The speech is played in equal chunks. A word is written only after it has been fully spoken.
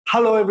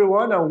Hello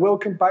everyone and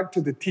welcome back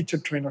to the Teacher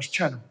Trainers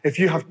channel. If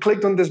you have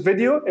clicked on this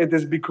video, it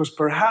is because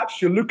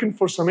perhaps you're looking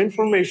for some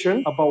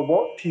information about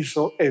what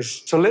TESOL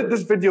is. So let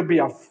this video be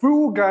a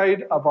full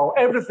guide about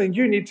everything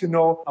you need to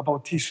know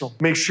about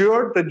TESOL. Make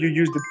sure that you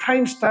use the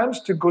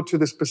timestamps to go to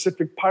the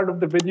specific part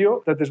of the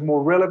video that is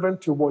more relevant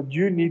to what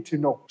you need to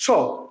know.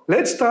 So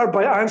let's start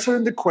by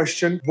answering the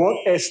question, what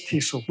is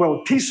TESOL?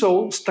 Well,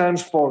 TESOL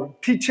stands for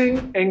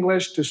Teaching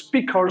English to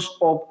Speakers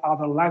of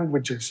Other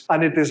Languages,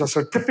 and it is a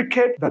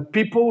certificate that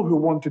people who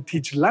want to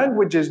teach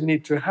languages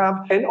need to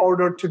have in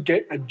order to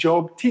get a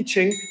job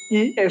teaching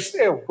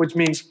ESL, which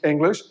means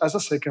English as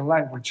a second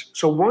language.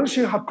 So once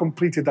you have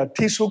completed a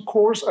TESOL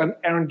course and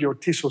earned your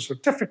TESOL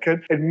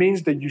certificate, it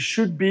means that you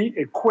should be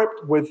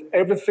equipped with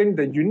everything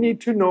that you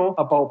need to know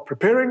about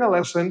preparing a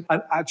lesson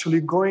and actually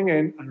going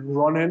in and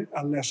running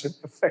a lesson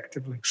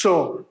effectively.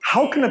 So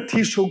how can a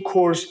TESOL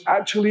course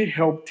actually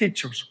help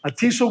teachers? A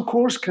TESOL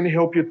course can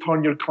help you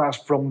turn your class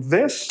from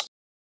this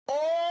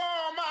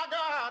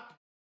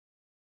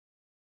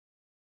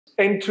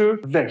into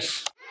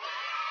this.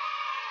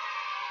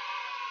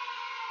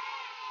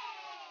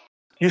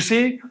 You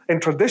see, in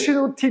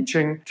traditional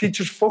teaching,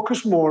 teachers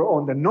focus more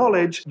on the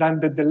knowledge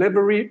than the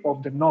delivery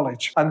of the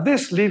knowledge. And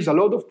this leaves a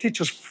lot of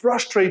teachers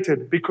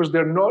frustrated because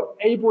they're not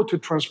able to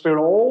transfer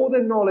all the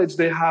knowledge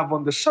they have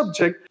on the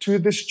subject to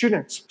the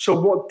students. So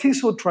what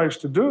TESOL tries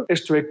to do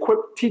is to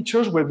equip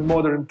teachers with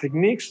modern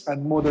techniques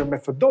and modern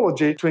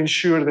methodology to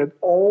ensure that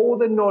all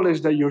the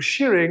knowledge that you're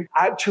sharing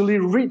actually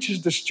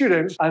reaches the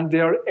students and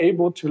they are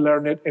able to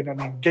learn it in an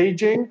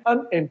engaging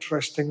and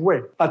interesting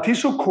way. A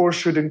TESOL course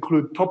should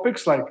include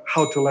topics like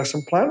how to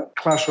lesson plan,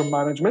 classroom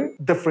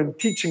management, different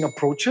teaching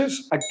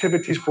approaches,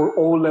 activities for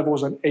all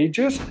levels and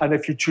ages. And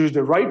if you choose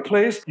the right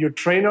place, your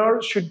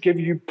trainer should give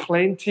you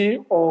plenty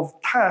of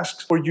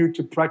tasks for you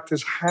to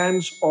practice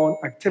hands-on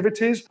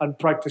activities and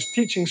practice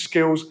teaching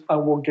skills,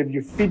 and will give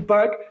you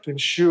feedback to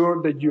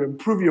ensure that you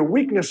improve your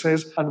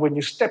weaknesses. And when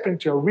you step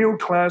into a real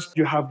class,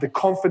 you have the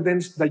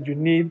confidence that you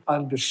need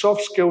and the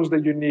soft skills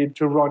that you need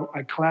to run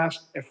a class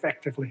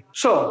effectively.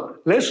 So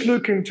let's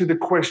look into the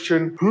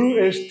question, who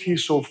is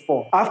TESOL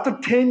for? After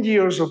 10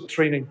 years of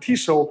training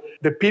TESOL,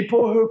 the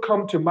people who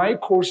come to my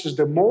courses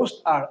the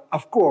most are,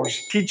 of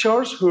course,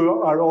 teachers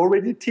who are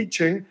already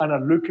teaching and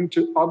are looking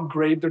to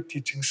upgrade their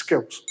teaching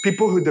skills.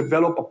 People who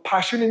develop a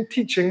passion in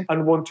teaching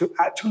and want to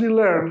actually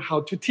learn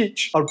how to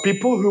teach. Are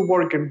people who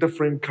work in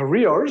different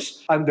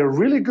careers and they're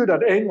really good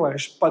at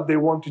English, but they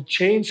want to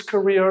change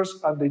careers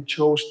and they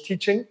chose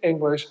teaching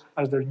English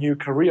as their new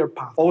career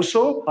path.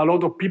 Also, a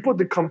lot of people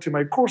that come to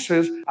my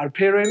courses are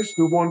parents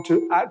who want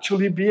to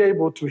actually be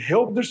able to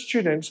help their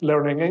students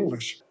learning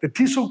English. The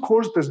TESOL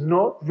course does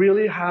not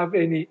really have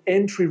any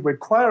entry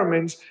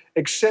requirements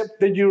except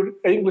that your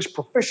English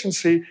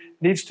proficiency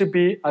needs to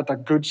be at a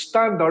good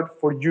standard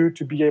for you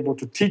to be able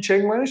to teach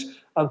English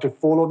and to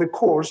follow the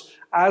course,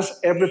 as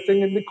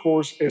everything in the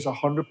course is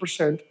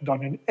 100%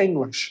 done in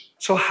English.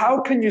 So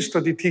how can you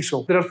study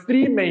TESOL? There are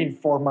three main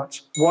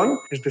formats. One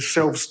is the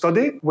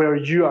self-study, where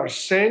you are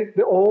sent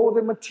all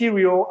the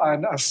material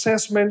and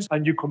assessments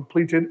and you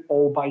complete it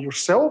all by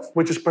yourself,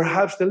 which is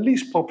perhaps the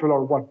least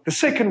popular one. The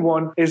second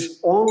one is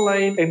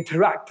online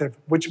interactive,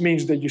 which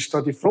means that you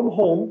study from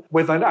home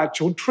with an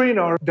actual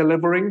trainer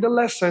delivering the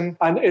lesson,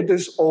 and it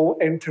is all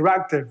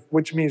interactive,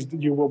 which means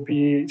that you will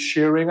be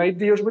sharing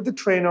ideas with the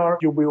trainer,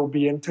 you will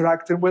be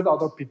interacting with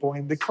other people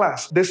in the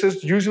class. This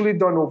is usually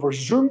done over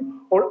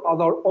Zoom or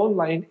other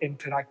online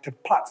interactive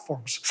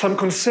platforms. Some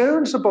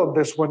concerns about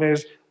this one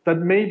is that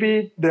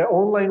maybe the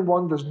online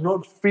one does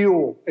not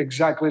feel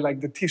exactly like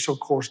the TESOL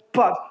course,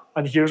 but,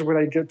 and here's where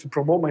I get to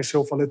promote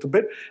myself a little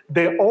bit,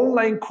 the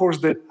online course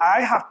that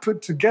I have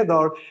put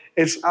together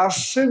is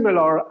as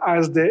similar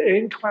as the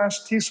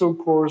in-class TESOL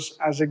course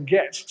as it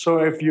gets. So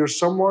if you're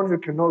someone who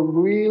cannot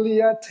really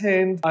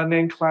attend an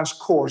in-class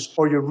course,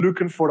 or you're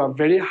looking for a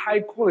very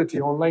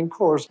high-quality online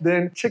course,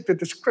 then check the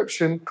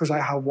description because I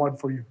have one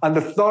for you. And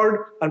the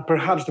third, and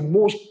perhaps the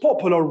most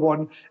popular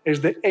one, is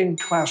the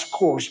in-class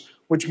course,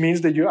 which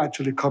means that you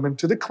actually come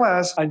into the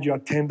class and you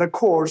attend the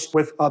course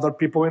with other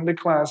people in the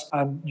class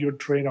and your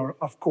trainer,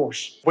 of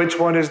course. Which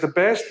one is the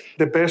best?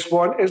 The best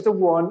one is the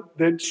one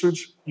that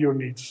suits your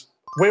needs.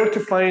 Where to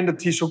find the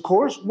TESOL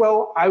course?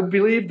 Well, I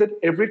believe that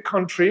every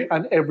country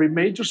and every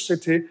major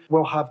city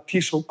will have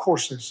TESOL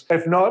courses.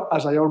 If not,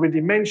 as I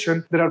already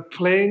mentioned, there are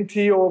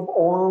plenty of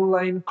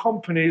online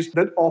companies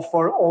that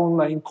offer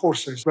online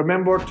courses.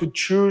 Remember to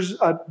choose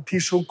a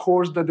TESOL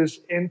course that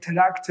is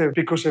interactive,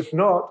 because if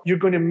not, you're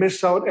going to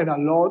miss out on a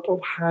lot of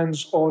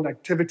hands-on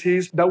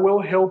activities that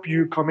will help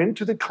you come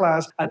into the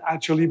class and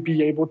actually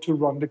be able to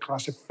run the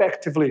class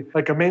effectively.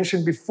 Like I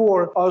mentioned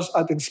before, us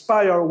at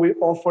Inspire, we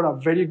offer a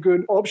very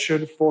good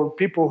option for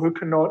people who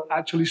cannot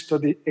actually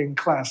study in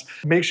class.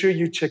 Make sure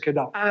you check it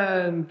out.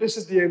 And this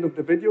is the end of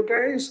the video,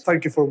 guys.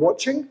 Thank you for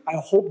watching. I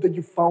hope that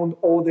you found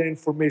all the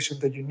information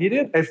that you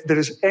needed. If there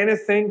is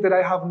anything that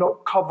I have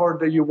not covered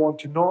that you want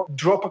to know,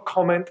 drop a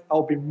comment.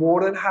 I'll be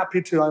more than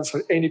happy to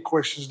answer any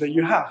questions that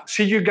you have.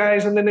 See you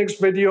guys in the next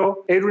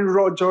video. Adrian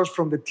Rogers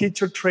from the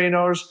Teacher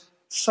Trainers,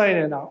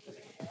 signing out.